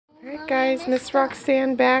Alright guys, Miss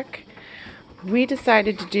Roxanne back. We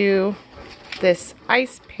decided to do this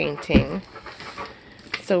ice painting.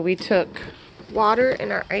 So we took water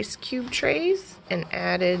in our ice cube trays and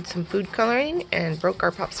added some food coloring and broke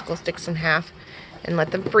our popsicle sticks in half and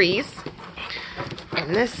let them freeze.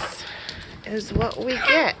 And this is what we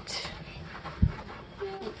get.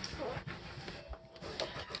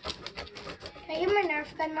 Can I get my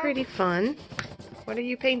Nerf gun, Mom? Pretty fun. What are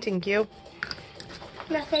you painting, Q?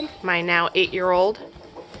 Nothing. My now 8-year-old.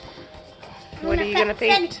 What are you gonna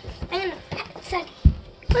paint? I'm gonna set.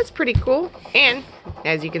 That's pretty cool. And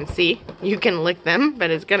as you can see, you can lick them,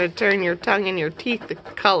 but it's gonna turn your tongue and your teeth the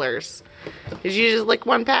colors. Did you just lick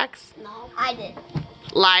one, Pax? No, I did.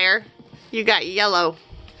 Liar. You got yellow.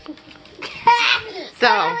 So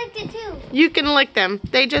I licked it too. you can lick them.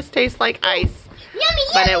 They just taste like ice. Yummy,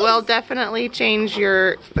 But yummy. it will definitely change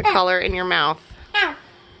the color in your mouth. Ow.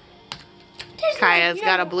 Tastes Kaya's like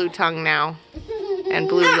got a blue tongue now. And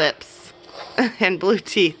blue lips. And blue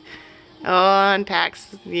teeth. Oh, and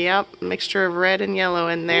Pax. Yep. Mixture of red and yellow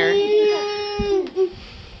in there.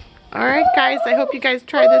 Alright guys, I hope you guys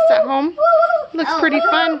try this at home. Looks pretty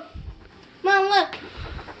fun. Mom, look.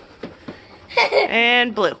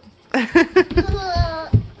 And blue.